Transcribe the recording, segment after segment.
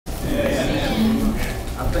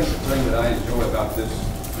I think the thing that I enjoy about this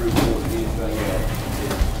group more than anything else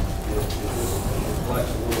is it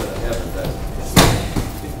reflects a little bit of heaven, doesn't it?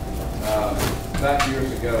 Back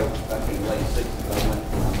years ago, back in the late 60s, I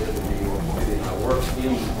lived in New York City, and I worked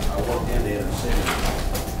in the inner city.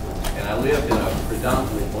 And I lived in a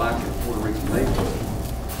predominantly black and Puerto Rican neighborhood.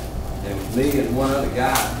 And it was me and one other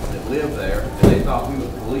guy that lived there, and they thought we were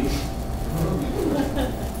the police.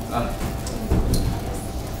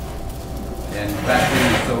 And back then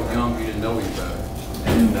you were so young you didn't know each other.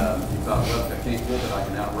 And you thought, well, if I can't do it, I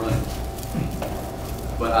can outrun it.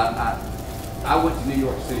 But I went to New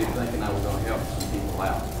York City thinking I was going to help some people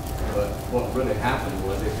out. But what really happened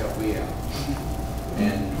was it helped me out.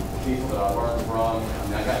 And the people that I learned from, I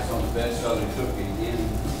mean, I got some of the best Southern cooking in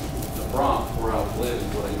the Bronx where I was living,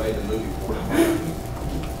 where they made the movie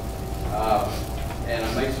 45. And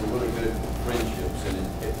I made some really good friendships, and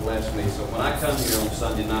it blessed me. So when I come here on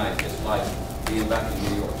Sunday night, it's like being back in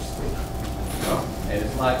New York City. And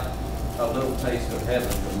it's like a little taste of heaven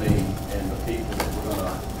for me and the people that we're going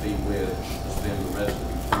to be with to spend the rest of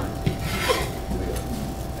eternity with.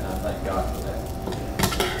 And I thank God for that.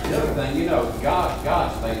 The other thing, you know,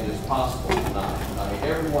 God's made this possible tonight. I mean,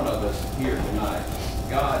 every one of us here tonight,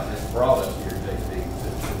 God has brought us here, JP,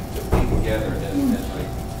 to be together as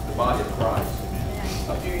the body of Christ.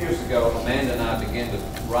 A few years ago, Amanda and I began to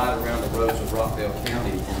ride around the roads of Rockdale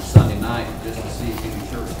County on Sunday night just to see if any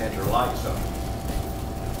church had their lights on.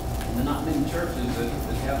 And there are not many churches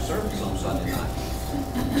that have service on Sunday night.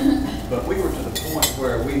 But we were to the point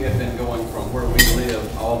where we had been going from where we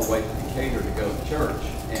lived all the way to Decatur to go to church.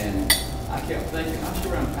 And I kept thinking, I'm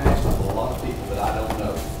sure I'm passing a lot of people that I don't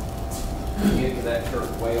know to get to that church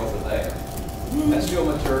way over there. That's still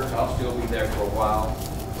my church. I'll still be there for a while.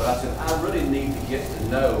 But I said, I really need to get to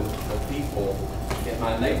know the people in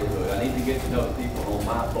my neighborhood. I need to get to know the people on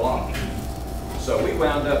my block. So we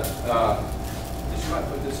wound up, just try to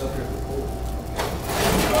put this up here before.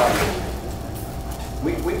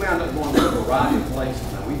 We wound up going to a variety of places.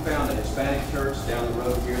 Now, we found a Hispanic church down the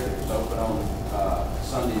road here that was open on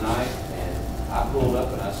Sunday night. And I pulled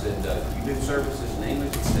up and I said, you do services in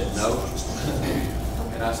English? He said, no.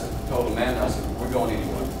 And I told the man, I said, we're going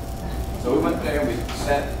anyway. So we went there, we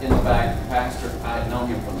sat in the back, the pastor, I had known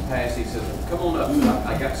him from the past. He said, come on up,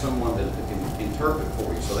 I got someone that can interpret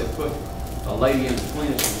for you. So they put a lady in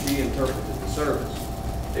between us and she interpreted the service.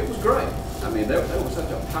 It was great. I mean, there was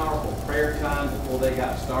such a powerful prayer time before they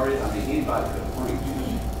got started. I mean, anybody could have preached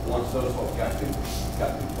once those folks got to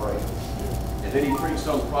pray. And then he preached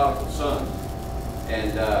on the prodigal son.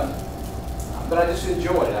 And but I just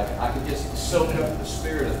enjoyed it. I could just soak up the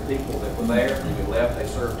spirit of the people that were there. When we left, they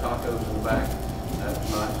served tacos in the back. That was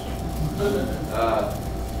nice.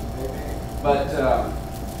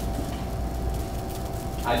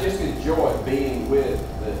 I just enjoyed being with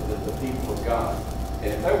the people of God.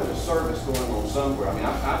 And if there was a service going on somewhere, I mean,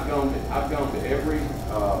 I've gone to every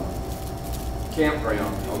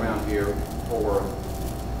campground around here for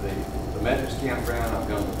the Methodist campground. I've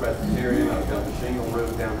gone to Presbyterian. I've gone to Shingle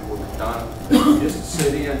Roof down toward McDonough, just to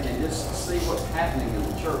sit in and just to see what's happening in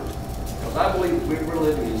the church. Because I believe we're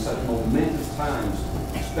living in such momentous times,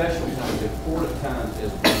 special times, important times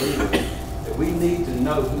as believers, that we need to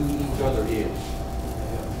know who each other is,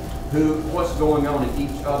 what's going on in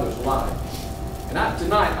each other's life. And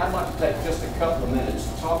tonight, I'd like to take just a couple of minutes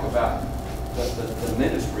to talk about the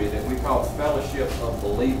ministry that we call Fellowship of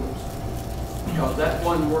Believers. Because that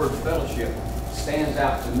one word, fellowship, stands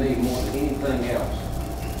out to me more than anything else.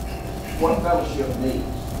 What fellowship means.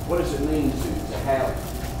 What does it mean to have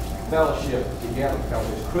fellowship together? Because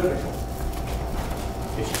it's critical.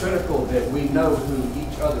 It's critical that we know who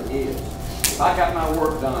each other is. If I got my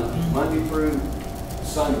work done Monday through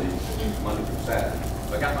Sunday, Monday through Saturday,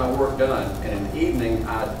 if I got my work done and in the evening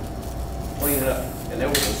I'd clean it up and there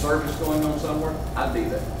was a service going on somewhere, I'd be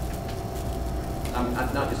there.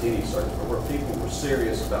 Not just any service, but where people were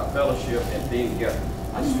serious about fellowship and being together.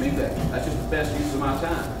 I just be there. That's just the best use of my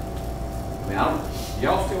time. I mean,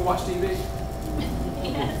 y'all still watch TV?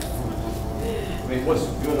 Yes. I mean, what's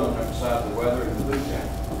good on the other side of the weather in the Food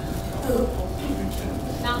Channel?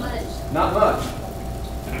 Not much. Not much.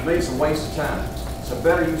 To me, it's a waste of time. It's a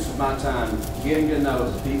better use of my time getting to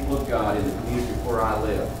know the people of God in the community where I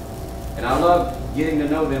live. And I love getting to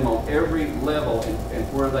know them on every level and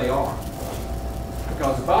where they are.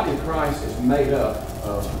 Because the body of Christ is made up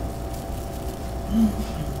of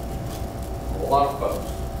a lot of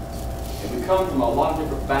folks. And we come from a lot of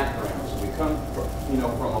different backgrounds. We come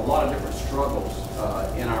from a lot of different struggles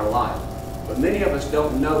in our life. But many of us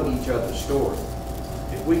don't know each other's story.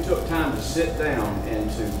 If we took time to sit down and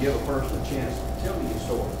to give a person a chance to tell me your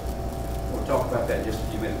story, or talk about that in just a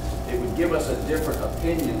few minutes. It would give us a different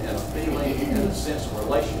opinion and a feeling and a sense of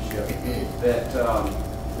relationship that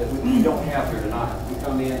we don't have here tonight. We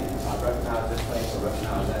come in, I recognize this face, I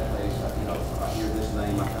recognize that face, I hear this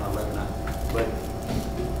name, I kind of recognize. But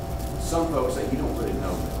some folks say, you don't really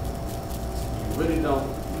know me. You really don't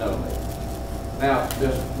know me. Now,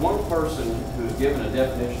 there's one person who's given a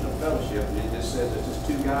definition of fellowship, and it just says it's just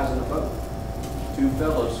two guys in a boat. Two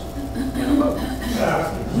fellows in a boat.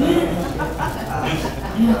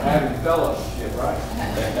 Having fellowship, right?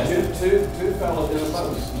 Two fellows in a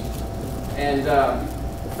boat. And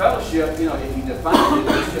fellowship, if you define it,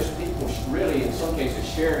 it's just people really, in some cases,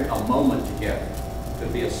 sharing a moment together. It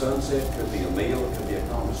could be a sunset, it could be a meal, it could be a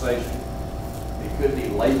conversation. It could be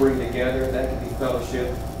laboring together, that could be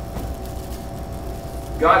fellowship.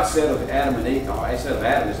 God said of Adam and Eve, I said of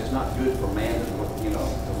Adam, it's not good for man to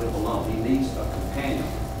live alone. He needs a companion.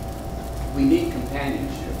 We need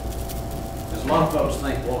companionship. There's a lot of folks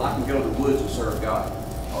think, well, I can go to the woods and serve God,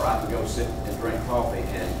 or I can go sit and drink coffee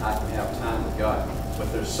and I can have time with God.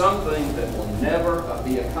 But there's some things that will never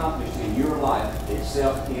be accomplished in your life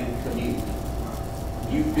except in community.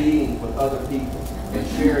 You being with other people and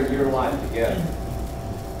sharing your life together.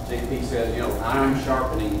 JP says, iron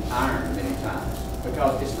sharpening iron many times.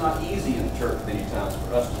 Because it's not easy in the church many times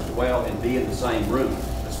for us to dwell and be in the same room,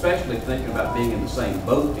 especially thinking about being in the same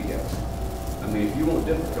boat together. I mean, if you want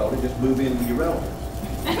difficulty, just move in with your relatives.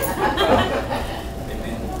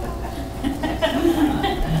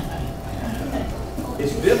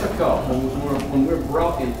 It's difficult when we're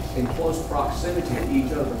brought in close proximity to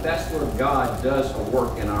each other, but that's where God does a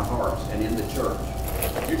work in our hearts and in the church.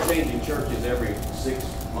 If you're changing churches every 6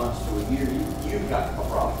 months to a year, you've got a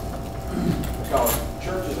problem. Because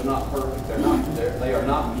churches are not perfect. They are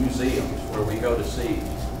not museums where we go to see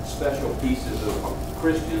special pieces of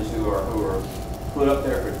Christians who are put up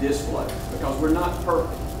there for display. Because we're not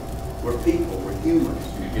perfect. We're people. We're humans.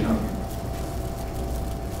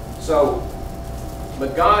 So,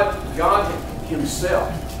 but God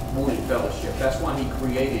Himself wanted fellowship. That's why He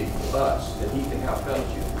created us, that He can have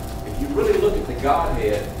fellowship. If you really look at the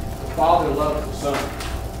Godhead, the Father loves the Son.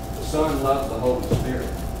 The Son loves the Holy Spirit.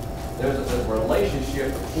 There's a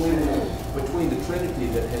relationship between the Trinity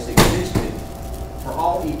that has existed for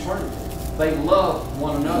all eternity. They love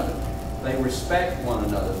one another. They respect one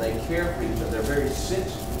another. They care for each other. They're very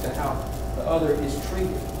sensitive to how the other is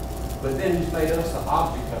treated. But then He's made us the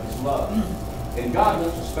object of His love. And God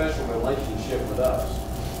wants a special relationship with us.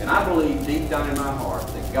 And I believe deep down in my heart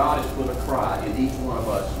that God has put a cry in each one of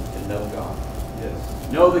us to know God.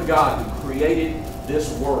 Yes. Know the God who created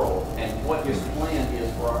this world and what His plan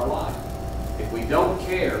is for our life. If we don't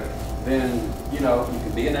care, then, you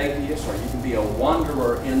can be an atheist or you can be a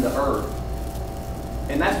wanderer in the earth.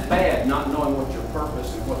 And that's bad, not knowing what your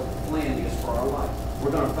purpose and what the plan is for our life.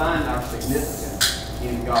 We're going to find our significance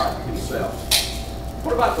in God Himself.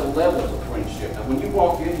 What about the levels of friendship? Now, when you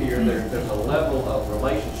walk in here, there's a level of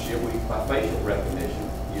relationship by facial recognition,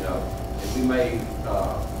 and we may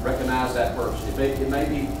recognize that person. It may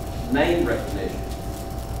be name recognition.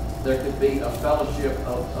 There could be a fellowship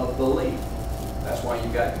of belief. That's why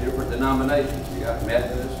you've got different denominations. You got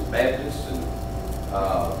Methodists and Baptists and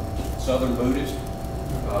Southern Buddhists,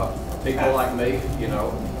 people like me,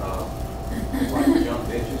 like to jump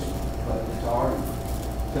benches, play the guitar, and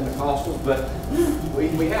Pentecostals. But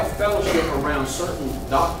we have fellowship around certain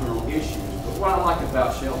doctrinal issues. But what I like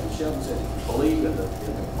about Sheldon said, believe in the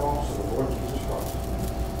cross of the Lord Jesus Christ.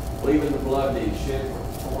 Believe in the blood being shed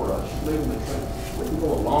for us. Believe in the Trinity. We can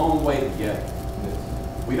go a long way together.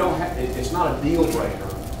 We don't have. It's not a deal breaker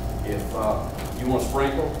if you want to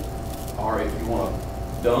sprinkle, or if you want to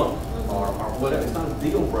dunk, or whatever. It's not a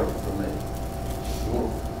deal breaker for me. You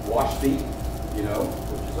want to wash feet, which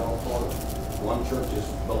is all part of one church's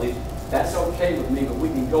belief. That's okay with me, but we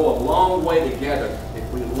can go a long way together if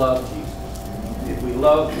we love Jesus, if we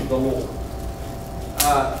love the Lord.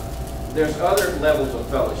 There's other levels of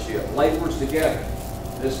fellowship. Laborers together.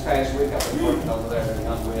 This past week, I've been working over there in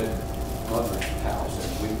the unwed mother's house,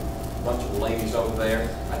 and a bunch of ladies over there.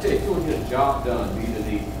 I tell you, if you want to get a job done, you either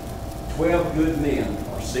need 12 good men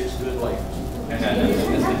or 6 good ladies. We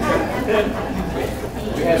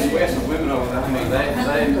had some women over there. I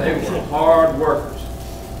mean, they were hard workers.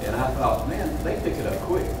 And I thought, man, they pick it up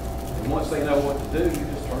quick. And once they know what to do, you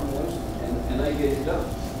just turn them loose and they get it done.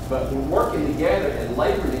 But we're working together and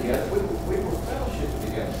laboring together. We were fellowshipping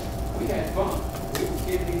together. We had fun. We were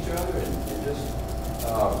kidding each other and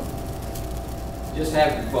just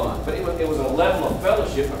having fun. But it was a level of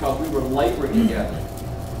fellowship because we were laboring together.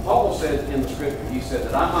 Paul said in the scripture, he said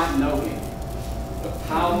that I might know Him, the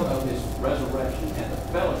power of His resurrection and the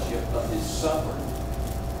fellowship of His suffered.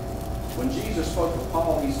 When Jesus spoke to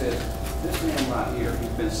Paul, he said, this man right here, he's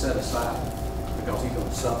been set aside because he's going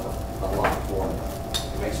to suffer a lot for me.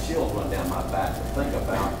 It makes chills run down my back to think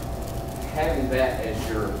about having that as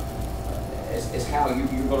your, as how you're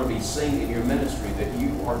going to be seen in your ministry, that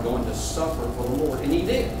you are going to suffer for the Lord. And he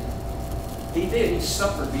did. He did. He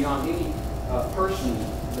suffered beyond any person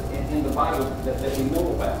in the Bible that we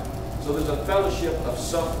know about. So there's a fellowship of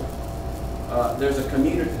suffering. There's a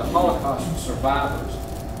community, the Holocaust survivors.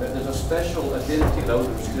 There's a special identity. Those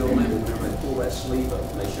who are still living, remember, they pull that sleeve up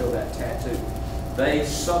and they show that tattoo. They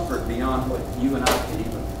suffered beyond what you and I can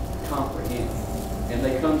even comprehend. And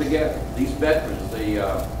they come together. These veterans,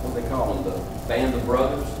 what do they call them? The band of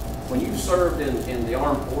brothers. When you served in the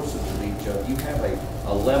armed forces with each other, you have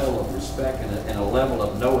a level of respect and a level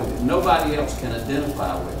of knowing that nobody else can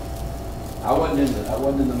identify with. I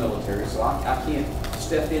wasn't in the military, so I can't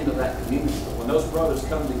step into that community. But when those brothers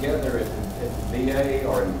come together at the VA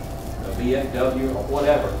or in a VFW or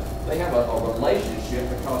whatever, they have a relationship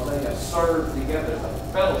because they have served together. There's a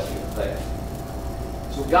fellowship there.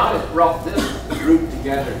 So God has brought this group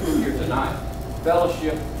together here tonight.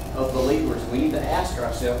 Fellowship of believers. We need to ask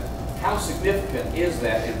ourselves, how significant is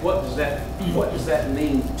that, and what does that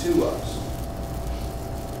mean to us?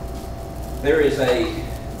 There is a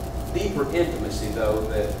deeper intimacy, though,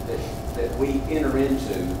 that we enter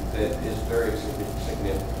into that is very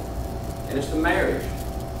significant. And it's the marriage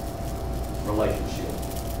relationship.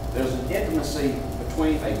 There's an intimacy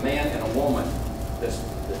between a man and a woman that's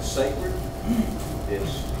sacred,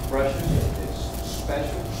 it's precious, it's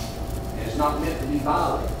special, and it's not meant to be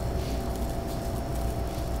violated.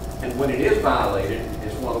 And when it is violated,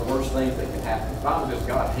 it's one of the worst things that can happen. The Bible says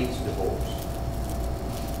God hates divorce.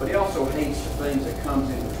 But he also hates the things that comes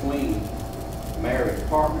in between marriage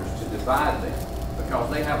partners to divide them, because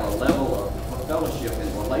they have a level of fellowship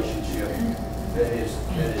and relationship that is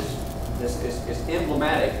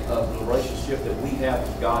emblematic of the relationship that we have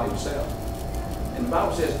with God himself. And the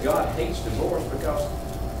Bible says God hates divorce because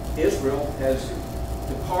Israel has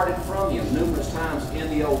departed from him numerous times in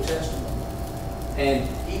the Old Testament. And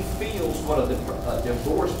he feels what a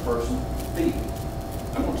divorced person feels.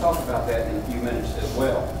 I'm going to talk about that in a few minutes as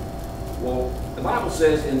well. Well, the Bible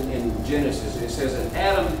says in Genesis, it says that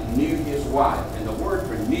Adam knew his wife. And the word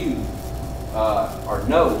for knew or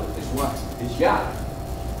know is what? Is Yah.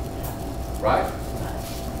 Right?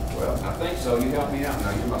 Well, I think so. You help me out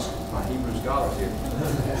now. You're my Hebrew scholars here.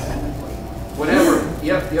 Whenever,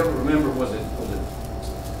 you ever remember, what's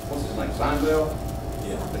his name? Seinfeld?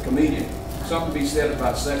 Yeah. The comedian. Something to be said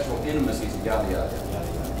about sexual intimacies and yada yada.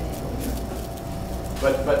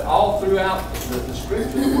 But all throughout the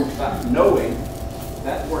scripture, the word about knowing,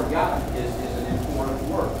 that word God is an important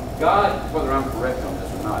word. God, whether I'm correct on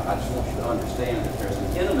this or not, I just want you to understand that there's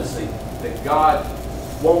an intimacy that God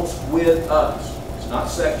wants with us. It's not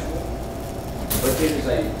sexual, but it is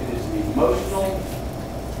an emotional,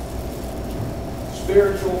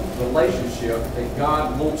 spiritual relationship that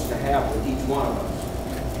God wants to have with each one of us.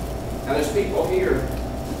 Now there's people here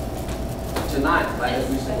tonight, as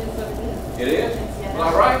we say. It is? Am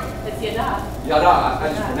I right? It's Yada. Yada. I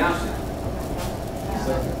just pronounced it.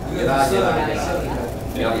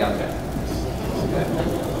 Yada.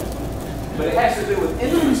 But it has to do with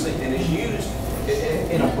intimacy, and it's used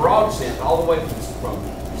in a broad sense, all the way from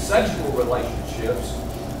sexual relationships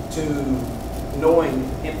to knowing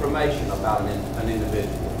information about an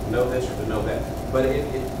individual. To know this or to know that. But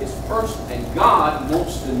it's personal, and God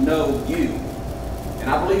wants to know you. And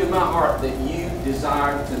I believe in my heart that you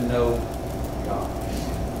desire to know God.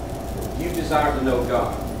 You desire to know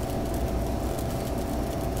God.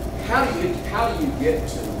 How do you get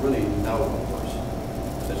to really know a person?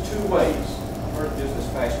 There's two ways. I heard this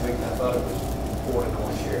past week, and I thought it was important. I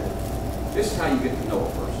want to share it. This is how you get to know a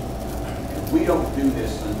person. And we don't do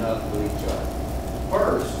this enough with each other.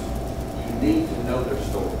 First, you need to know their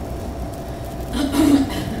story.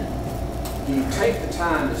 You take the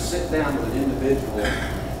time to sit down with an individual.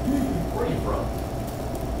 Where are you from?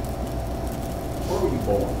 Where were you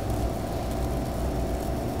born?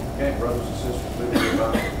 Okay, brothers and sisters, living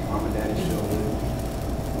nearby, mom and daddy still live.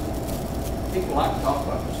 People like to talk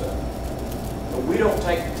about themselves. But we don't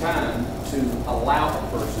take the time to allow a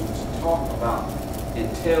person to talk about and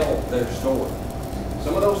tell their story.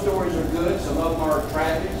 Some of those stories are good, some of them are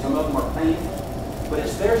tragic, some of them are painful, but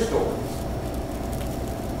it's their story.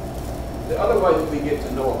 The other way that we get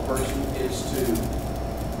to know a person is to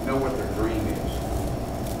know what their dream is,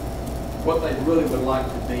 what they really would like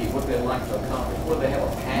to be, what they'd like to accomplish, what they have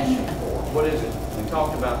a passion for. What is it? We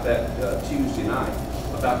talked about that Tuesday night,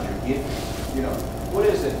 about your gift. You know, what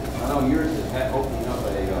is it? I know yours is opening up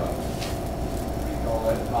a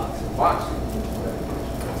boxing, whatever it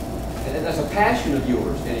is. And that's a passion of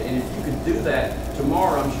yours. And if you could do that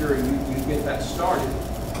tomorrow, I'm sure you get that started.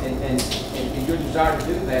 And your desire to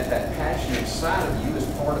do that, that passion inside of you is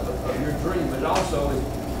part of your dream, but it also is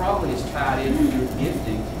probably is tied into your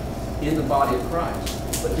gifting in the body of Christ.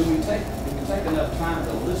 But do we take enough time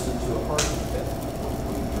to listen to a person that what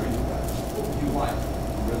you dream about? What would you like to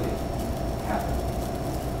really happen?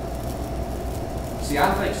 See, I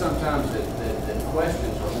think sometimes that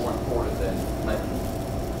questions are more important than making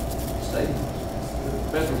statements.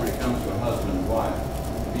 Especially when it comes to a husband and wife,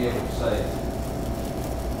 to be able to say,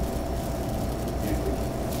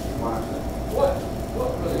 your wife says, what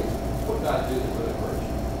do I do that really hurts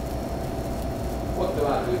you? What do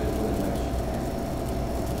I do that really makes you happy?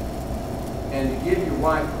 And to give your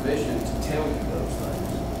wife permission to tell you those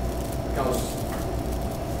things, because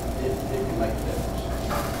it can make a difference.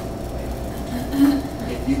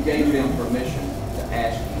 If you gave them permission to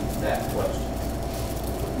ask you that question,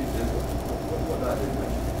 what do I do that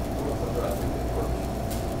makes you happy? What do I do that hurts you?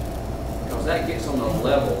 Because that gets on a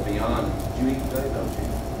level beyond, you eat today, don't you?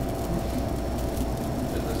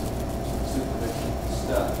 Superficial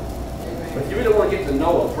stuff. But if you really want to get to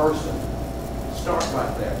know a person, start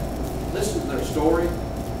right there. Listen to their story,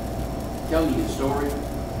 tell me your story,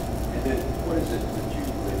 and then what is it that you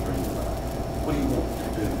really dream about? What do you want to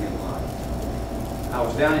do in life? I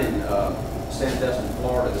was down in Sandusky,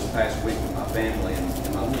 Florida this past week with my family and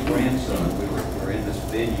my little grandson. We were in this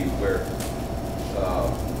venue where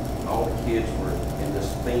all the kids were in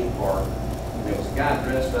this theme park. And there was a guy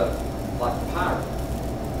dressed up like a pirate.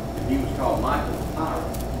 He was called Michael the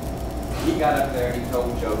Pirate. He got up there and he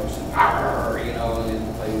told jokes and you know, and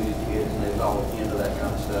then played with his kids, and they was all into that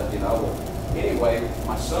kind of stuff, you know. Anyway,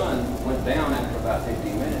 my son went down after about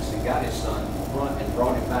 15 minutes and got his son in front and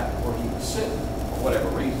brought him back to where he was sitting for whatever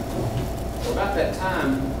reason. So about that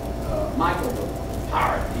time, Michael the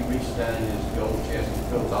Pirate, he reached down in his gold chest and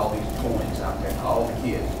fills all these coins out there to all the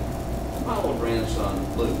kids. My little grandson,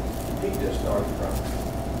 Luke, he just started crying.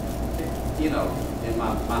 You know, and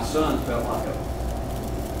my son felt like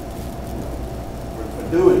for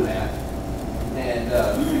doing that. And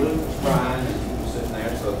Luke was crying and he was sitting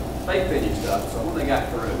there. So they finished up. So when they got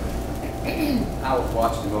through, I was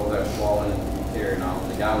watching him over there swallowing and carrying on.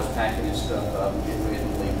 The guy was packing his stuff up and getting ready to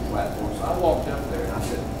leave the platform. So I walked up there and I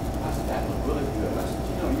said, that looked really good. I said,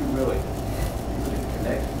 you know, you really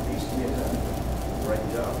connected with these kids. That was a great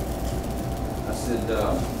job. I said,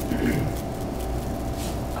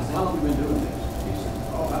 how long have you been doing this? He said,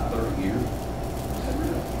 oh, about 30 years. I said,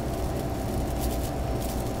 really?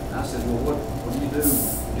 I said, well, what do you do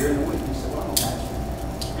during the week? He said, well, I'm a pastor.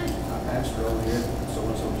 I pastor over here at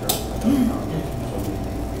so-and-so church. I go to congregation, so many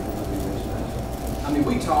people, I do this and that. I mean,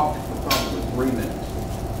 we talked for probably 3 minutes.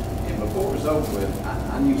 And before it was over with,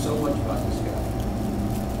 I knew so much about this guy.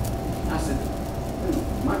 I said,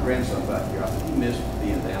 my grandson's out here. I said, he missed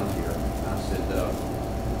being down here. I said, you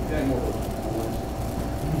got any more of those boys?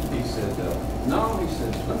 He said, no. He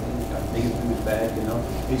said, he got digging through his bag, you know.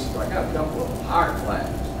 He said, I got a couple of pirate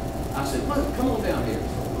flags. I said, come on down here.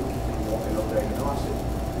 So we're walking over there, you know. I said,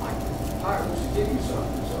 Mike, pirate wants to give you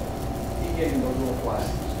something. So he gave him those little flags.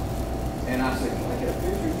 And I said, can I get a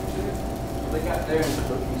picture of you too? So they got there and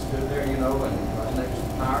he stood there, you know, and right next to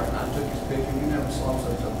the pirate, and I took his picture. You never saw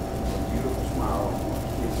such a beautiful smile on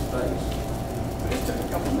his face. But it took a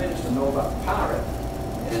couple of minutes to know about the pirate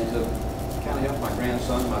and to kind of help my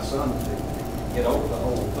grandson, my son, to get over the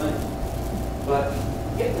whole thing. But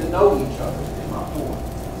getting to know each other is my point.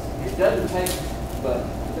 It doesn't take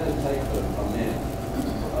a minute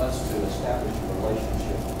for us to establish a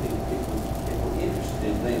relationship with people if we're interested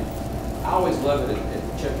in them. I always love it at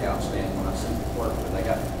the checkout stand when I see people work.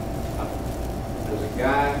 There's a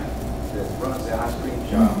guy that runs the ice cream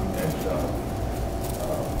shop at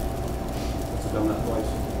what's the donut place?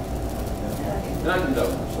 Dunkin'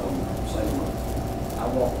 Donuts on St. Louis. I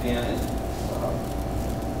walked in and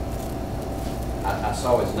I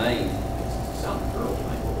saw his name. It's some girl's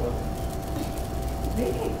name. What was it?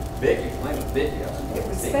 Vicky. Vicky. His name was Vicky. I said, It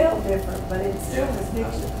was Vicky. spelled different, but it still was I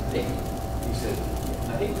Vicky. said, Vicky. He said,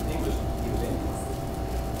 now he was Indian.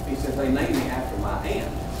 He said, they named me after my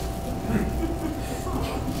aunt.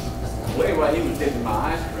 Well, anyway, he was dipping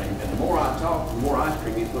my ice cream, and the more I talked, the more ice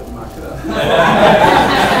cream he's putting in my cup.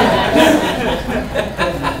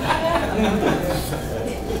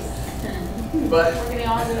 But We're getting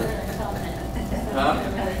all over and tell them.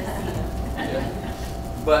 Yeah.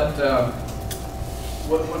 But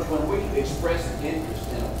when we express an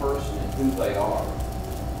interest in a person and who they are,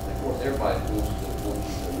 of course everybody wants you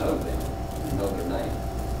to know them, to know their name.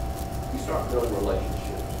 You start building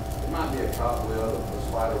relationships. It might might be a cobweb, a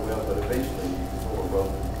spider web, but eventually you can pull a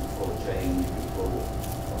rope, you can pull a chain, you can pull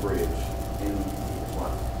a bridge. And it's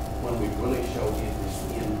like when we really show interest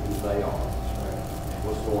in who they are, and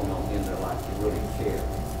what's going on in their life, you really care.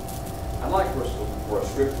 I'd like for a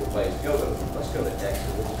scriptural base, let's go to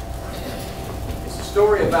Exodus. It's a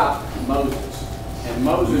story about Moses, and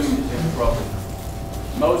Moses is in trouble.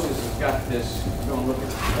 Moses has got this, we're going to look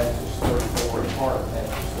at Exodus 34 and part of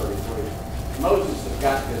Exodus 33. Moses has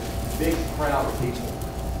got this big crowd of people.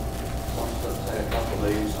 Some say a couple of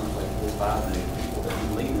million, some say 4 or 5 million people that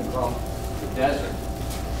he's leading across the desert.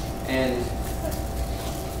 And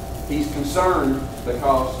he's concerned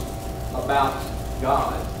about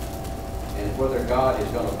God and whether God is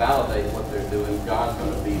going to validate what they're doing. God's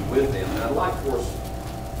going to be with them. And I'd like for us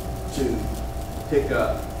to pick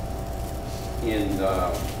up in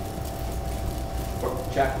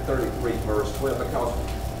chapter 33, verse 12,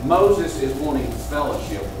 because Moses is wanting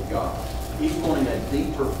fellowship with God. He's wanting a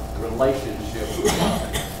deeper relationship with God.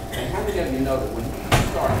 And how many of you know that when you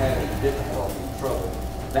start having difficulty and trouble,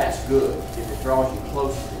 that's good if it draws you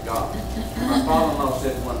closer to God. My father-in-law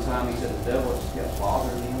said one time, he said the devil just kept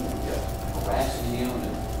bothering him and kept harassing him,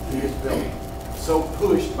 and he just felt so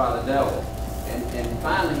pushed by the devil. And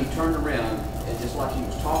finally he turned around, and just like he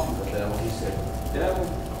was talking to the devil, he said, "Devil,"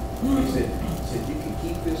 he said, "you can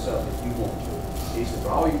keep this up if you want to." He said,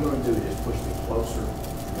 "but all you're going to do is push me closer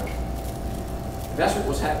to God." That's what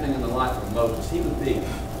was happening in the life of Moses. He was being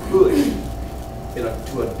pushed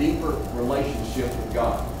to a deeper relationship with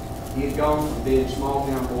God. He had gone from being a small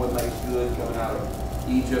young boy, makes good, coming out of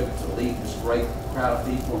Egypt to lead this great crowd of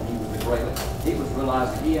people, and he was the great. He was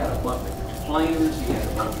realizing he had a bunch of complainers, he had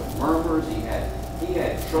a bunch of murmurers, he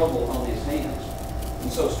had trouble on his hands.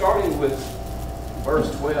 And so starting with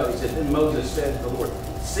verse 12, he said, "Then Moses said to the Lord,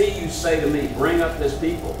 'See, you say to me, bring up this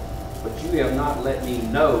people, but you have not let me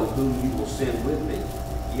know whom you will send with me.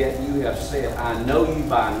 Yet you have said, I know you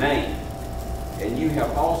by name, and you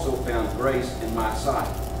have also found grace in my sight.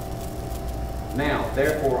 Now,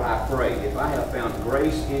 therefore, I pray, if I have found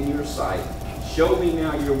grace in your sight, show me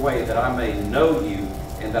now your way, that I may know you,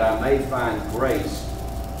 and that I may find grace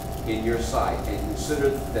in your sight, and consider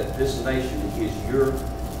that this nation is your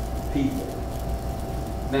people.'"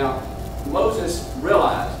 Now, Moses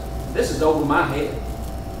realized, this is over my head.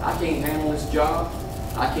 I can't handle this job.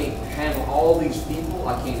 I can't handle all these people.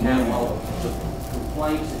 I can't handle all the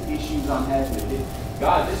complaints and issues I'm having to do.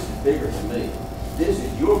 God, this is bigger than me. This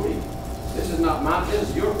is your people. This is not my, this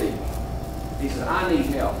is your people. He said, I need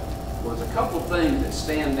help. Well, there's a couple of things that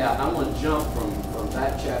stand out. I want to jump from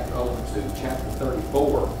that chapter over to chapter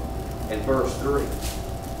 34 and verse 3.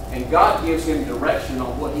 And God gives him direction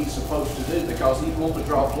on what he's supposed to do, because he wants to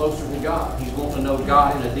draw closer to God. He's wanting to know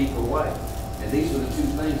God in a deeper way. And these are the two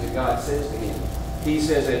things that God says to him. He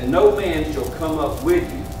says, "And no man shall come up with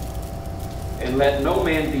you, and let no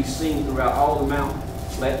man be seen throughout all the mountain.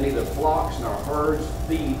 Let neither flocks nor herds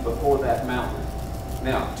feed before that mountain."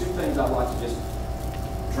 Now, two things I'd like to just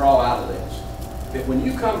draw out of this. That when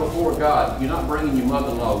you come before God, you're not bringing your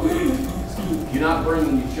mother-in-law with you. You're not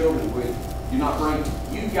bringing your children with you.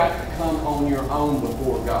 You've got to come on your own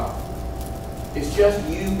before God. It's just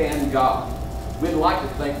you and God. We'd like to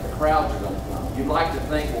think the crowds are going to come. You'd like to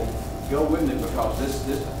think, well, go with me, because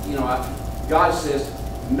God says,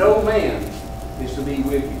 no man is to be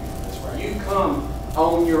with you. That's right. You come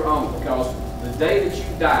on your own, because the day that you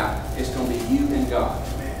die, it's going to be you and God.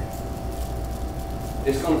 Amen.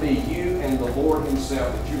 It's going to be you and the Lord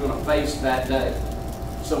himself that you're going to face that day.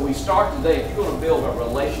 So we start today, if you're going to build a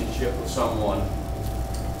relationship with someone,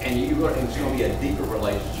 and it's going to be a deeper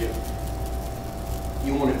relationship,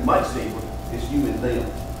 you want it much deeper, it's you and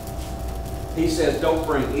them. He says, don't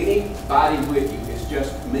bring anybody with you. It's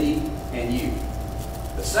just me and you.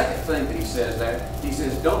 The second thing that he says there, he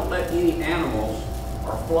says, don't let any animals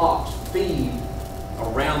or flocks feed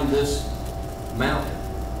around this mountain.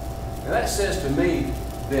 Now that says to me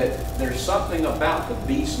that there's something about the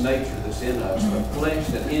beast nature that's in us, the flesh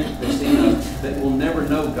that's in us, that will never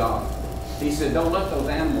know God. He said, don't let those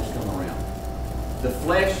animals come around. The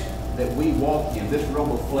flesh that we walk in, this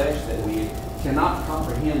realm of flesh that we cannot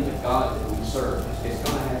comprehend the God that we serve, it's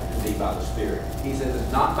going to have to be by the Spirit. He says,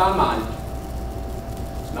 it's not by might,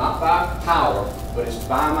 it's not by power, but it's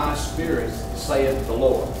by my Spirit, saith the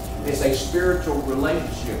Lord. It's a spiritual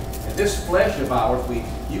relationship. And this flesh of ours,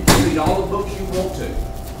 you can read all the books you want to.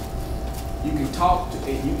 You can talk to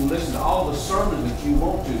it, you can listen to all the sermons that you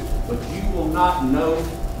want to, but you will not know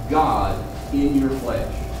God in your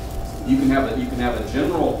flesh. You can have a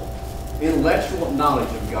general intellectual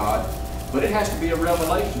knowledge of God, but it has to be a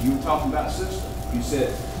revelation. You were talking about system. You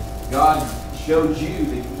said, God showed you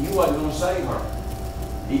that you wasn't going to save her.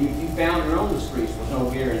 Even if you found her on the streets, there was no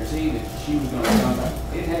guarantee that she was going to come back.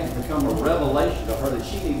 It had to become a revelation to her that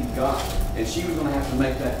she needed God, and she was going to have to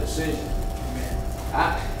make that decision.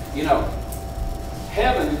 You know,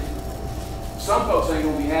 heaven, some folks ain't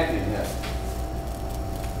going to be happy in heaven.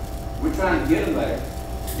 We're trying to get them there.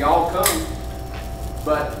 Y'all come.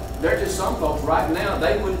 But there's just some folks right now,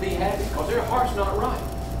 they wouldn't be happy because their heart's not right.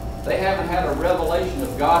 They haven't had a revelation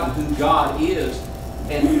of God and who God is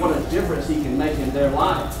and what a difference He can make in their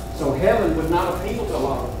life. So heaven would not appeal to a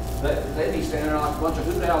lot of them. They'd be standing there like a bunch of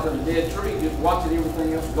hoot owls in a dead tree just watching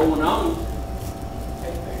everything else going on.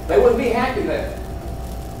 They wouldn't be happy there.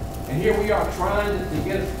 And here we are trying to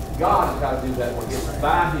get, God has got to do that work. It's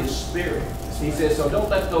by His Spirit. He says, so don't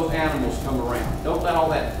let those animals come around. Don't let all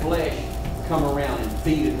that flesh come around and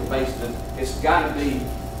feed at the base of it. It's got to be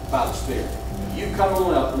by the Spirit. You come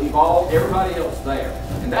on up, leave everybody else there.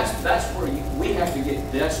 And that's where we have to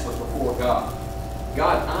get desperate before God.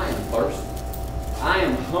 God, I am thirsty. I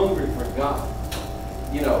am hungry for God.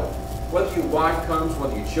 You know, whether your wife comes,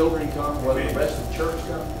 whether your children come, whether the rest of the church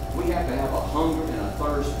comes, we have to have a hunger and a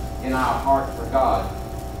thirst in our heart for God.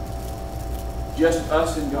 Just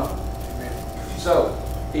us and God. So,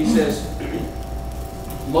 he says,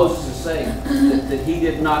 Moses is saying that he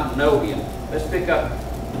did not know him. Let's pick up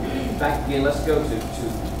back again. Let's go to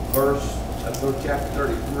chapter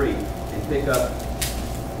 33 and pick up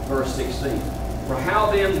verse 16. For how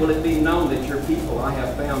then will it be known that your people I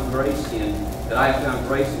have found grace in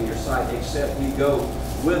your sight, except you go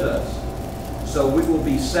with us? So we will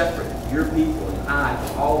be separate, your people and I,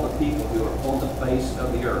 from all the people who are on the face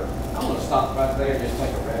of the earth. I'm going to stop right there and just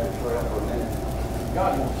take a rabbit trail for a minute.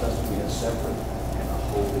 God wants us to be a separate and a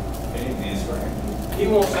holy. Amen. He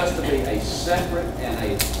wants us to be a separate and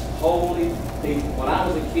a holy people. When I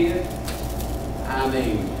was a kid, I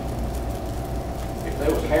mean, if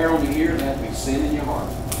there was hair on your ear, there had to be sin in your heart.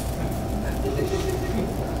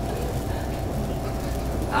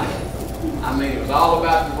 I mean, it was all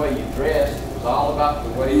about the way you dressed. It was all about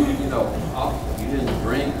the way you didn't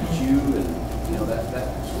drink, chew, and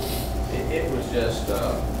it was just.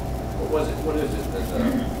 What is it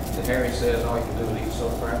that Harry says all you can do is eat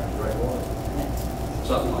soap crap and drink water?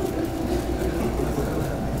 Something like that.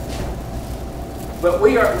 But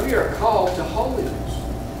we are called to holiness.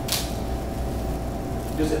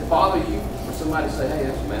 Does it bother you for somebody to say, hey,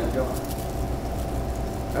 that's a man of God?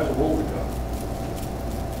 That's a woman of God.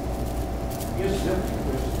 Here's the difference between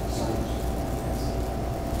Christians and saints.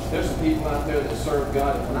 There's some people out there that serve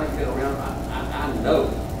God, and when I get around, I know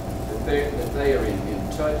that they are in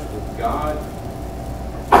touch with God.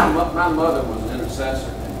 My mother was an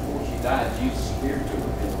intercessor, and before she died, Jesus appeared to her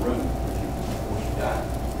in the room before she died.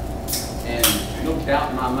 And no doubt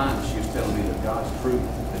in my mind she was telling me that God's truth,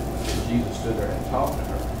 that Jesus stood there and talked to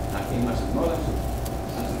her. And I came, I said, Mother, I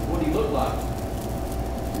said, what do you look like?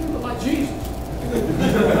 You look like Jesus. I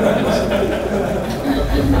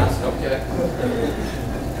said, okay.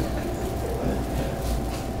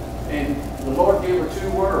 And the Lord gave her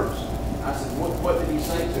 2 words. I said, what did He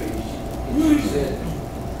say to you?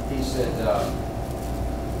 He said,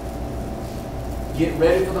 get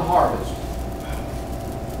ready for the harvest.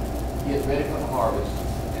 Get ready for the harvest.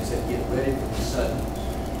 And said, get ready for the suddenness.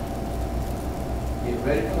 Get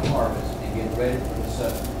ready for the harvest and get ready for the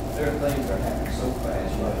suddenness. There are things that are happening so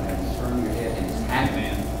fast, you have to turn your head, and it's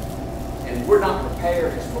happening. And we're not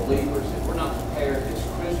prepared as believers, and we're not prepared as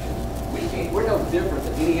Christians. We're no different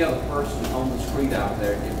than any other person on the street out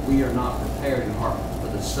there if we are not prepared in heart for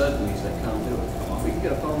the suddenlies that come to us. We can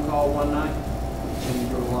get a phone call one night and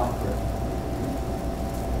change your life forever.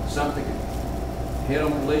 Something,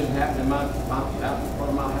 head-on collision happened out in front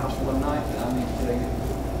of my house one night, and I need to tell you,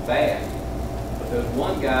 bad. But there's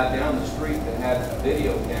one guy down the street that had a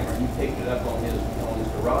video camera. He picked it up on his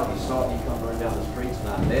garage. He saw it. He come running down the streets, and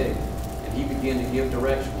I met him. And he began to give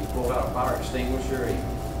direction. He pulled out a fire extinguisher. He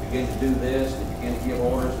began to do this, and began to give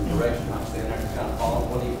orders and direction. I'm standing there kind of following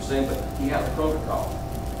what he was saying, but he had a protocol.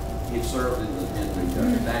 He had served in the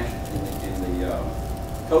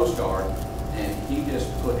Coast Guard, and he just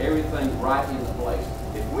put everything right into place.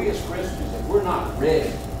 If we as Christians, if we're not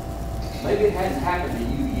ready, maybe it hasn't happened to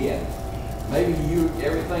you yet. Maybe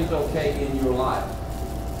everything's okay in your life,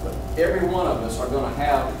 but every one of us are going to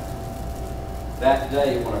have that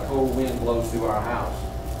day when a cold wind blows through our house,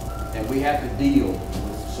 and we have to deal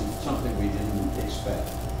with something we didn't expect.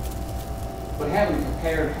 But having a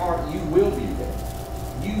prepared heart, you will be ready.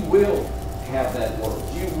 You will have that word.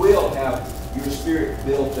 You will have your spirit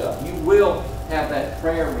built up. You will have that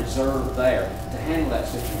prayer reserved there to handle that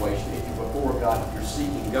situation if you're before God, if you're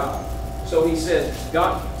seeking God. So he says,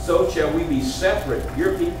 God so shall we be separate,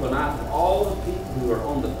 your people and I, from all the people who are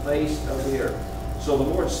on the face of the earth. So the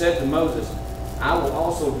Lord said to Moses, I will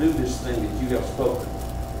also do this thing that you have spoken.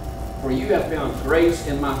 For you have found grace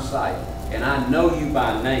in my sight, and I know you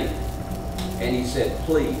by name. And he said,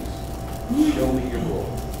 please, show me your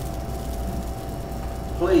glory.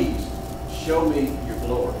 Please, show me your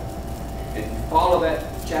glory. And if you follow that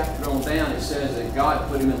chapter on down, it says that God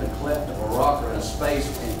put him in the cleft of a rock or in a space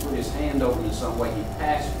and put his hand over him in some way. He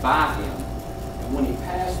passed by him. And when he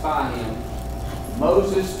passed by him,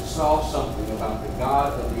 Moses saw something about the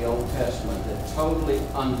God of the Old Testament that totally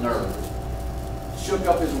unnerved him. Shook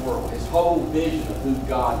up his world, his whole vision of who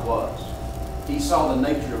God was. He saw the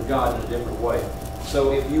nature of God in a different way.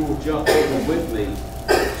 So if you will jump over with me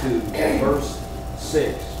to verse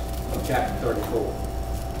 6 of chapter 34.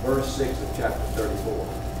 Verse 6 of chapter 34.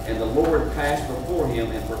 And the Lord passed before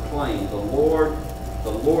him and proclaimed, the Lord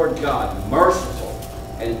God, merciful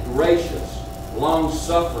and gracious,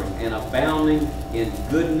 long-suffering and abounding in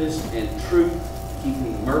goodness and truth,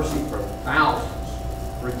 keeping mercy for thousands,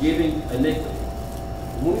 forgiving iniquity.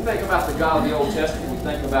 When we think about the God of the Old Testament, we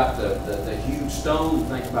think about the huge stone, we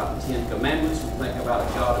think about the Ten Commandments, we think about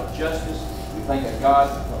a God of justice, we think of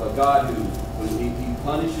a God who he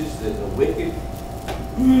punishes the wicked.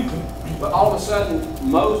 But all of a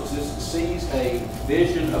sudden, Moses sees a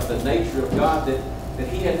vision of the nature of God that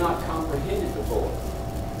he had not comprehended before.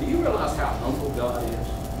 Do you realize how humble God is?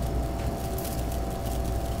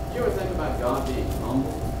 Do you ever think about God being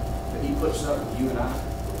humble? That he puts up with you and I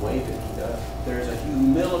the way that he does? There's a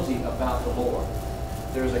humility about the Lord.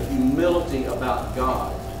 There's a humility about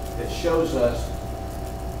God that shows us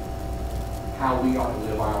how we are to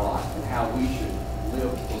live our life and how we should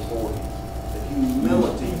live before him. The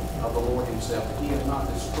humility of the Lord himself, that he has not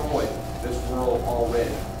destroyed this world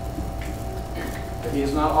already. That he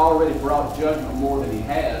has not already brought judgment more than he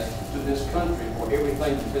has to this country for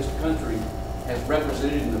everything that this country has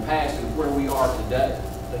represented in the past and where we are today.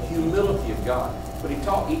 The humility of God. But he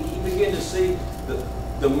began to see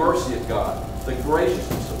the mercy of God, the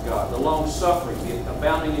graciousness of God, the long-suffering, the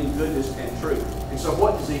abounding in goodness and truth. And so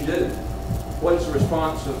what does he do? What is the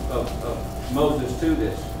response of Moses to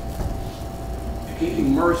this?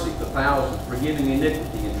 Keeping mercy to thousands, forgiving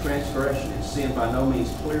iniquity and transgression and sin, by no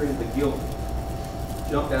means clearing the guilty.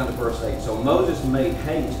 Jump down to verse 8. So Moses made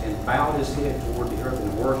haste and bowed his head toward the earth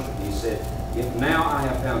in worship. He said, if now I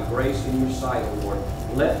have found grace in your sight, O Lord,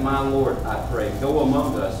 let my Lord, I pray, go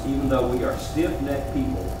among us, even though we are stiff-necked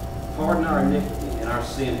people. Pardon our iniquity and our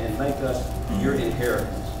sin, and make us your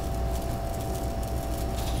inheritance.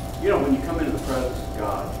 You know, when you come into the presence of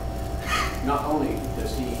God, not only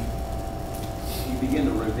does he begin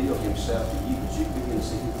to reveal himself to you, but you begin to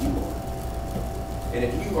see who you are. And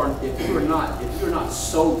if you're not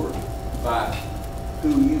sobered by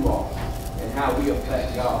who you are and how we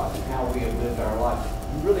affect God and how we have lived our life,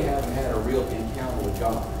 you really haven't had a real encounter with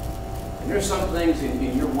God. And there's some things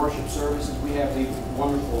in your worship services. We have these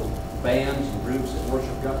wonderful bands and groups that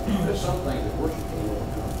worship God. There's some things that worship can't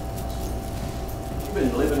overcome. If you've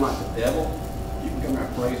been living like the devil, you can come here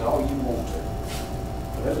and praise all you want to.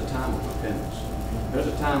 But there's a time of repentance. There's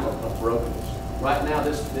a time of brokenness. Right now,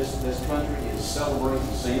 this country is celebrating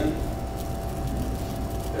sin.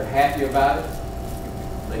 They're happy about it.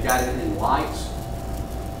 They got it in lights.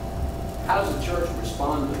 How does the church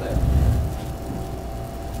respond to that?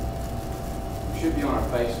 We should be on our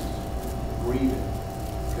faces, grieving,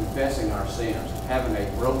 confessing our sins, having a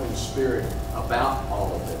broken spirit about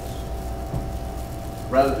all of this.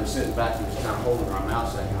 Rather than sitting back and just kind of holding our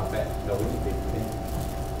mouth saying how bad no, we need to be repentant.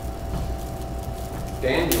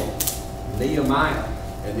 Daniel, Nehemiah,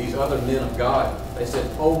 and these other men of God, they said,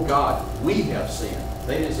 oh God, we have sinned.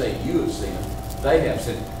 They didn't say you have sinned. They have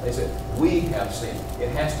sinned. They said, we have sinned. It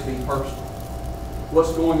has to be personal.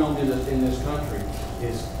 What's going on in this country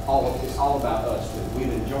is it's all about us.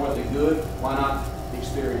 We've enjoyed the good. Why not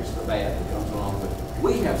experience the bad that comes along with it?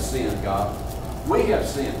 We have sinned, God. We have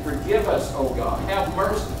sinned. Forgive us, oh God. Have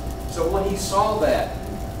mercy. So when he saw that,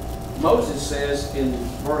 Moses says in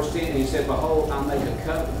verse 10, he said, behold, I make a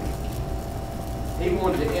covenant. He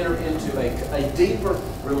wanted to enter into a deeper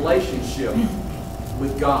relationship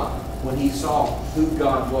with God when he saw who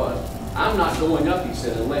God was. I'm not going up, he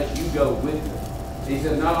said, unless you go with me. He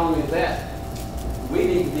said, not only that, we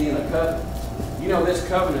need to be in a covenant. You know, this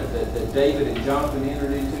covenant that David and Jonathan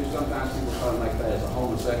entered into, sometimes people try to make that as a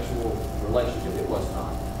homosexual relationship. It was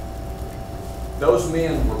not. Those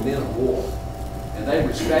men were men of war, and they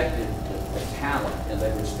respected the talent, and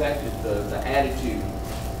they respected the attitude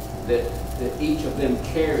that each of them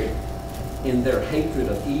carried in their hatred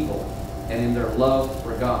of evil and in their love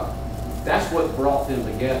for God. That's what brought them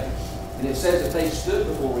together. And it says that they stood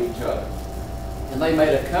before each other. And they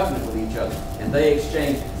made a covenant with each other. And they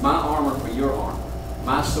exchanged my armor for your armor,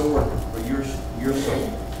 my sword for your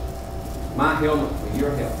sword, my helmet for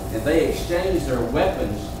your helmet. And they exchanged their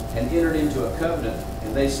weapons and entered into a covenant.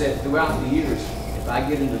 And they said, throughout the years, if I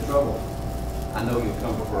get into trouble, I know you'll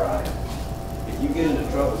come before I am. If you get into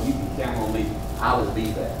trouble, you can count on me. I will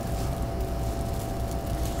be there.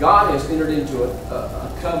 God has entered into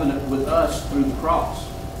a covenant with us through the cross.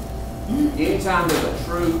 Anytime there's a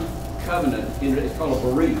true covenant, it's called a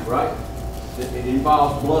bereavement, right? It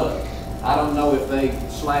involves blood. I don't know if they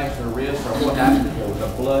slashed their wrist or what happened. If there was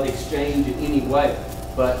a blood exchange in any way.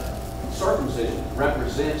 But circumcision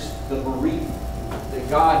represents the bereavement that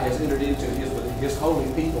God has entered into with His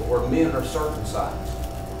holy people, where men are circumcised.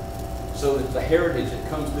 So that the heritage that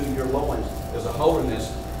comes through your loins is a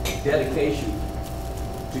holiness, dedication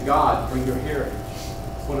to God for your heritage.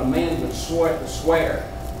 When a man would swear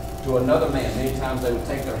to another man, many times they would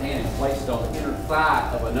take their hand and place it on the inner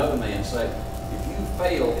thigh of another man and say, if you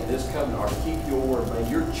fail in this covenant or to keep your word, may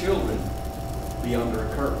your children be under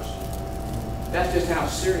a curse. That's just how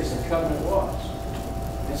serious a covenant was.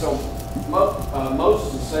 And so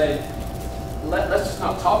Moses said, let's just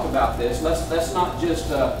not talk about this. Let's not just,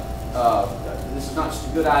 this is not just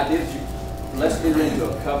a good idea. Let's enter into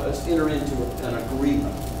a covenant. Let's enter into an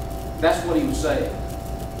agreement. That's what he was saying.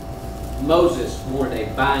 Moses wanted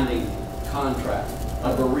a binding contract,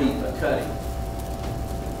 a bereavement, a cutting.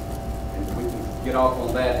 And we can get off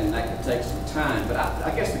on that, and that could take some time. But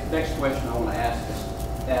I guess the next question I want to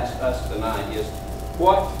ask us tonight is,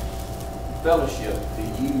 what fellowship do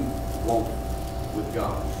you want with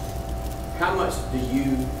God? How much do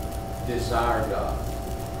you desire God?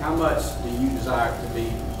 How much do you desire to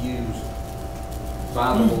be used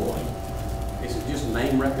by the Lord? Is it just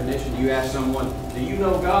name recognition? You ask someone, do you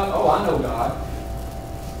know God? Oh, I know God.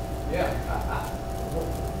 Yeah.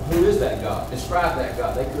 Who is that God? Describe that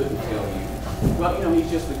God. They couldn't tell you. Well, He's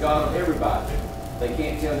just the God of everybody. They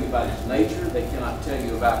can't tell you about His nature. They cannot tell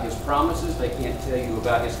you about His promises. They can't tell you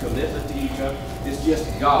about His commitment to each other. It's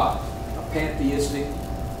just God, a pantheistic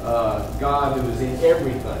God who is in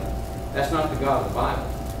everything. That's not the God of the Bible.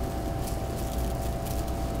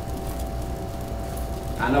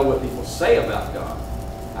 I know what people say about God.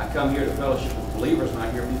 I come here to fellowship with believers and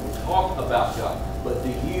I hear people talk about God. But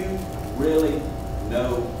do you really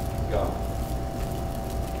know God?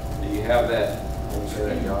 Do you have that? Can you say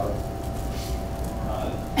that, Yada?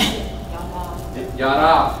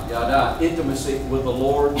 Yada. Intimacy with the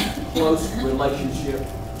Lord. Close relationship.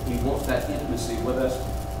 He wants that intimacy with us.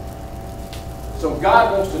 So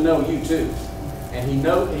God wants to know you too. And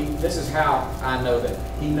this is how I know that.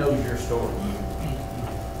 He knows your story.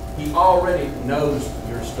 He already knows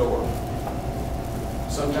your story.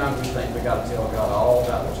 Sometimes we think we've got to tell God all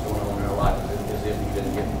about what's going on in our life as if He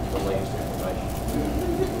didn't get the latest information.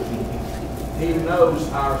 He knows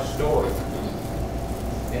our story.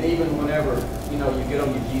 And even whenever, you get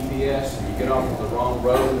on your GPS and you get off on the wrong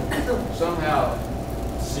road, somehow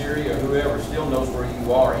Siri or whoever still knows where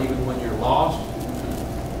you are, even when you're lost.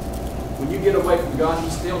 When you get away from God, He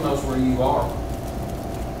still knows where you are.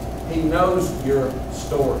 He knows your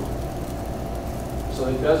story. So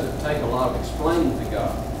it doesn't take a lot of explaining to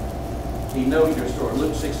God. He knows your story.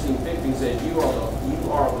 Luke 16:15 says, you are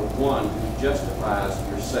the one who justifies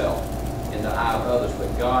yourself in the eye of others,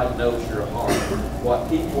 but God knows your heart. What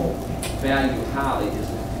people value highly is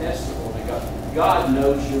detestable to God. God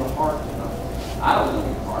knows your heart tonight. I don't know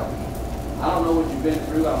your heart. I don't know what you've been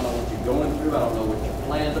through. I don't know what you're going through. I don't know what your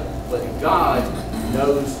plans are. But God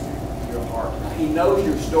knows your heart. He knows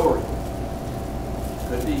your story.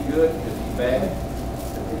 Could be good, could be bad,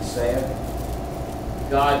 could be sad.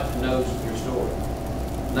 God knows your story.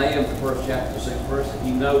 Nahum, the first chapter, the 6th verse,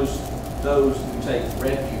 He knows those who take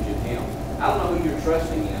refuge in Him. I don't know who you're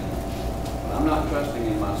trusting in, but I'm not trusting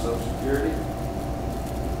in my Social Security.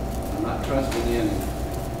 I'm not trusting in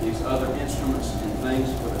these other instruments and things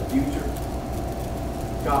for the future.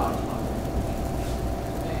 God is my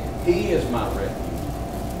refuge. He is my refuge,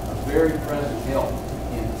 a very present help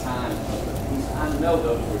in time of the peace. I know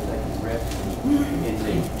those who are taking refuge in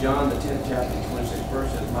me. John, the 10th chapter, 26th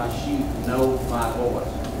verse says, my sheep know my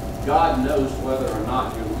voice. God knows whether or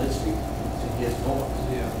not you're listening to His voice.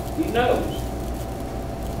 Yeah. He knows.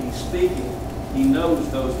 He's speaking. He knows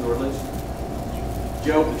those who are listening.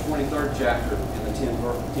 Job, the 23rd chapter, in the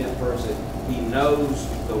 10th verse, says, He knows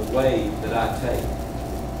the way that I take.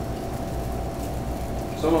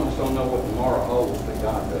 Some of us don't know what tomorrow holds, but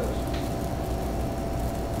God does.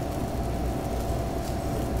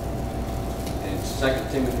 And 2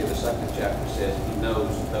 Timothy, the 2nd chapter says he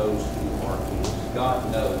knows those who are his.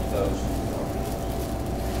 God knows those who are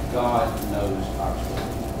his. God knows our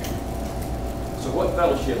story. So what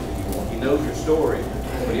fellowship do you want? He knows your story,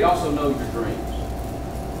 but he also knows your dreams.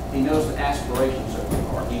 He knows the aspirations of your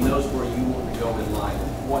heart. He knows where you want to go in life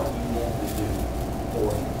and what you want to do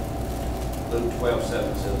for him. Luke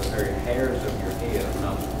 12:7 says the very hairs of your head are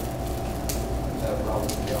numbered. Is that a problem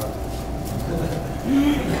with God?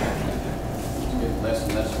 It's getting less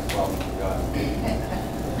and less of a problem with God.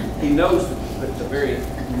 He knows the very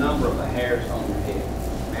number of the hairs on your head.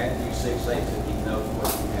 Matthew 6:8 says he knows what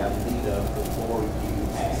you have need of before you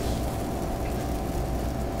ask.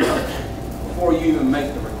 Before you even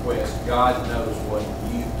make the request, God knows what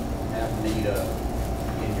you have need of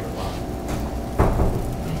in your life.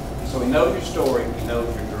 So he knows your story, he knows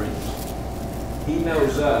your dreams. He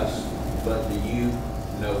knows us, but do you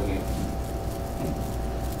know him?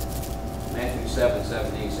 Matthew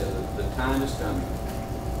 7:17 says that the time is coming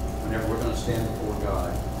whenever we're going to stand before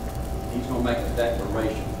God. He's going to make a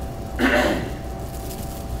declaration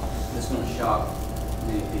that's going to shock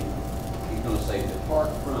many people. He's going to say, depart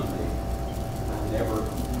from me. I never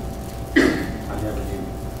knew you.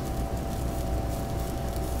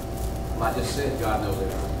 Well, I just said God knows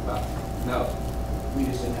everything about me. No, we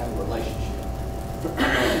just didn't have a relationship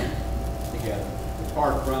together.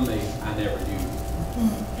 Depart from me, I never knew you.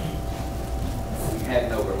 We had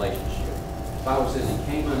no relationship. The Bible says he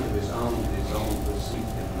came unto his own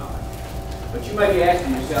received him not. But you may be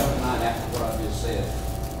asking yourself tonight after what I just said.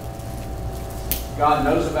 God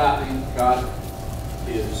knows about me. God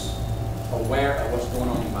is aware of what's going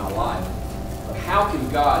on in my life. But how can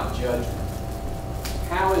God judge me?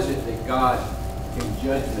 How is it that God can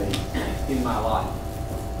judge me in my life?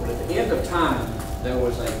 Well, at the end of time, there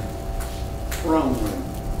was a throne room,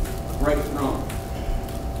 a great throne.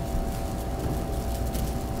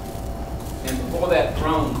 And before that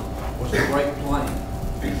throne was a great plain.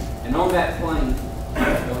 And on that plain,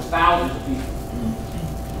 there was thousands of people.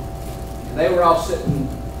 And they were all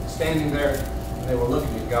standing there, and they were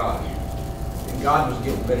looking at God. And God was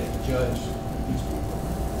getting ready to judge these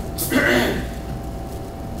people.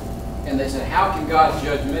 And they said, how can God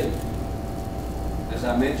judge me? As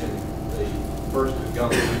I mentioned, the person who'd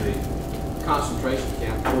gone through the concentration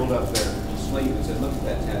camp pulled up their sleeve and said, look at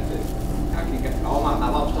that tattoo. How can you get I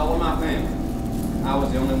lost all of my family. I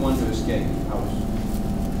was the only one to escape. I was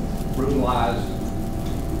brutalized.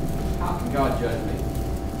 How can God judge me?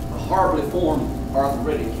 A horribly formed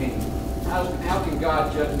arthritic king. How can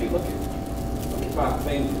God judge me? Look at my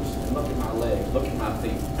fingers, and look at my legs, look at my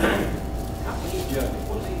feet. How can he judge me?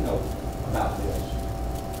 What does he know about this?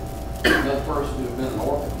 Another person who had been an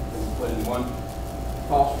orphan, been put in one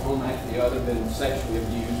foster home after the other, been sexually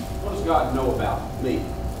abused. What does God know about me?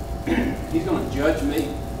 He's going to judge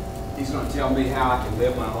me. He's going to tell me how I can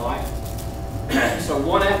live my life. So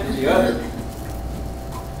one after the other,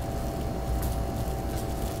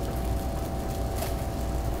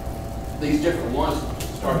 these different ones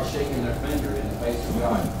started shaking their finger in the face of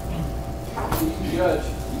God. How can you judge?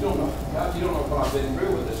 You don't know, God, you don't know what I've been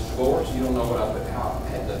through with this divorce. You don't know how I've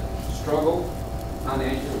had to struggle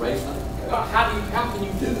financially, raise money. God, how can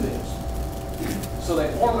you do this? So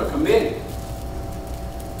they formed a committee.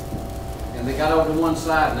 And they got over to one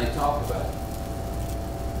side and they talked about it.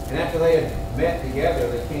 And after they had met together,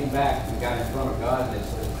 they came back and got in front of God and they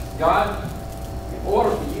said, God, in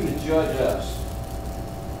order for you to judge us,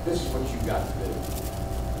 this is what you've got to do.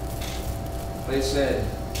 They said,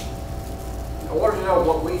 in order to know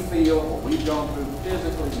what we feel, what we've gone through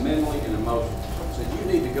physically, mentally, and emotionally, they said, you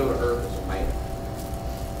need to go to earth as a man.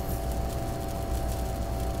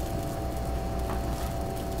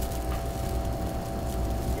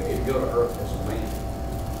 You need to go to earth as a man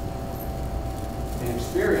and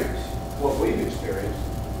experience what we've experienced.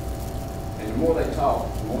 And the more they talk,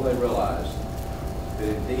 the more they realize that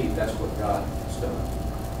indeed that's what God has done.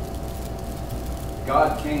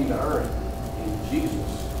 God came to earth in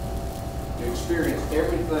Jesus to experience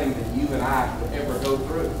everything that you and I could ever go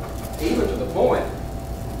through. Even to the point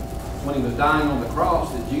when he was dying on the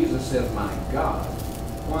cross that Jesus said, my God,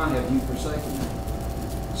 why have you forsaken me?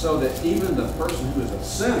 So that even the person who is a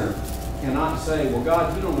sinner cannot say, well,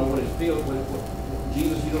 God, you don't know what it feels like.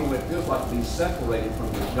 Jesus, you don't know what it feels like to be separated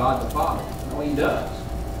from God the Father. No, he does.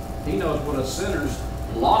 He knows what a sinner's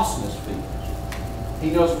lostness feels. He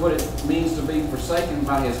knows what it means to be forsaken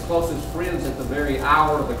by his closest friends at the very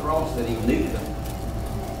hour of the cross that he needed them.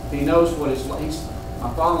 He knows what it's like. My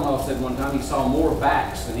father-in-law said one time he saw more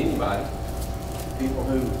backs than anybody. People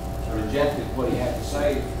who rejected what he had to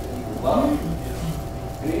say, that he would love.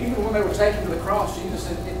 And even when they were taken to the cross, Jesus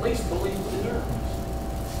said, at least believe for the miracles.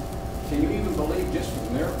 Can you even believe just for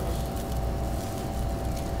the miracles?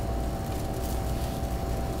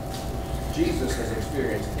 Jesus has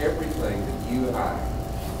experienced everything that you and I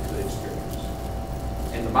could experience.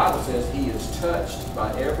 And the Bible says he is touched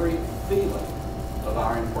by every feeling of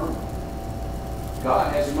our infirmity.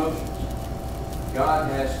 God has emotions. God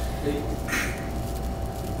has feelings.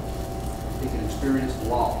 He can experience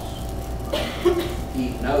loss. He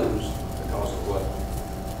knows because of what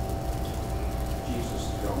Jesus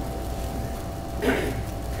has gone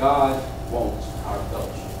through. God wants our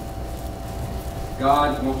fellowship.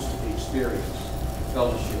 God wants to experience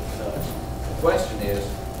fellowship with us. The question is,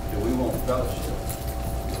 do we want fellowship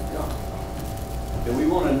with God? Do we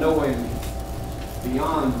want to know Him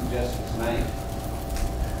beyond just His name?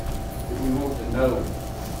 Do we want to know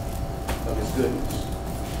of His goodness?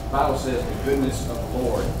 The Bible says the goodness of the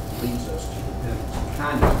Lord leads us to repentance.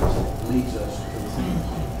 Kindness leads us to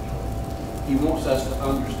repentance. He wants us to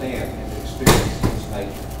understand and to experience His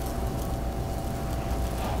nature.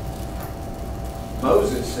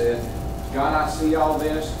 Moses said, God, I see all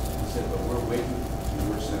this. He said, but we're wicked and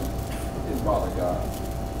we're sinful. It didn't bother God.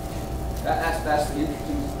 That's the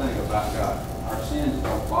interesting thing about God. Our sins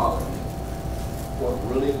don't bother Him. What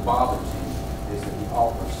really bothers Him is that He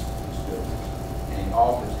offers His goodness and He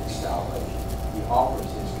offers His salvation. He offers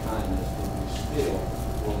His kindness, and we still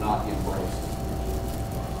will not embrace it.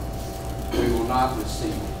 We will not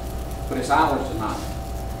receive it. But it's ours tonight.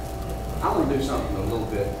 I want to do something a little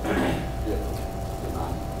bit different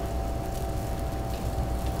tonight.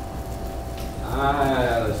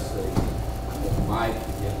 Let's see. I get Mike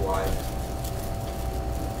to get White.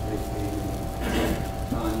 JP,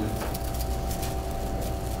 Tanya.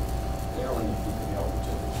 Aaron, if you can help me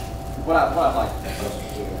too. What I'd like for us to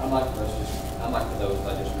do, I'd like for those I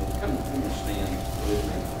just mentioned, come and stand with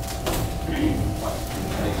me.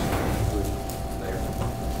 There.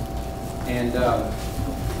 And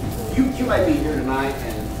you may be here tonight,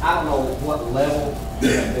 and I don't know what level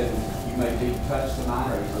you may be touched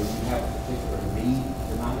tonight, or you have a particular need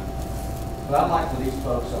tonight. But I'd like for these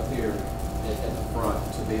folks up here at the front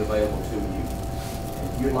to be available to you. And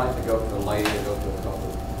if you'd like to go to a lady or go to a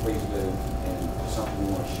couple, please do. And if there's something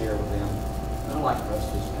you want to share with them, and I'd like for us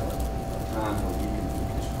to just have a time where you can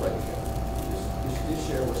just pray together. Just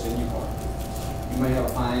share what's in your heart. You may have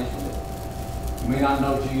a financial need. You may not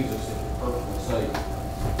know Jesus as your personal Savior.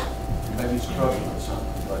 You may be struggling with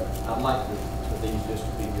something, but I'd like for these just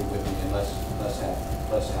to be here with me, and let's have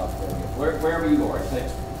prayer. Wherever you are, it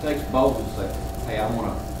takes boldness to say, hey, I want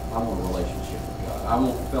a relationship with God. I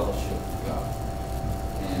want fellowship with God.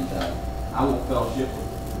 And I want fellowship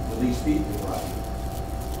with these people right here.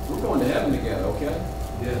 We're going to heaven together, okay?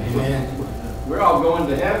 Yeah. Amen. We're all going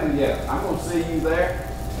to heaven together. I'm going to see you there.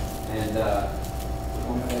 And we're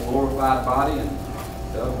going to have a glorified body, and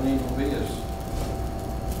Doug and ain't going to be as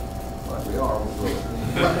like we are.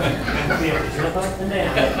 Be able to jump up and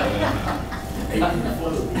down.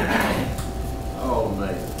 Oh,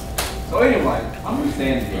 man. So anyway, I'm going to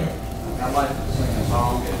stand here. I'd like to sing a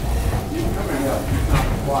song. And you can come here and help. It's not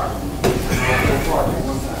required.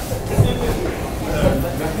 One time.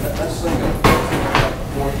 Let's sing a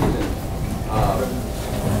portion.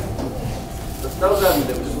 Those of you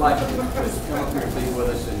that would like to come up here and be with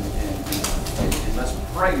us and let's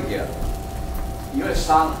pray together. You know,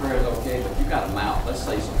 silent prayer is okay, but you got a mouth. Let's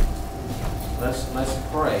say something. Let's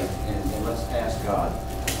pray and let's ask God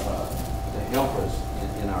to help us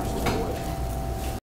in our situation.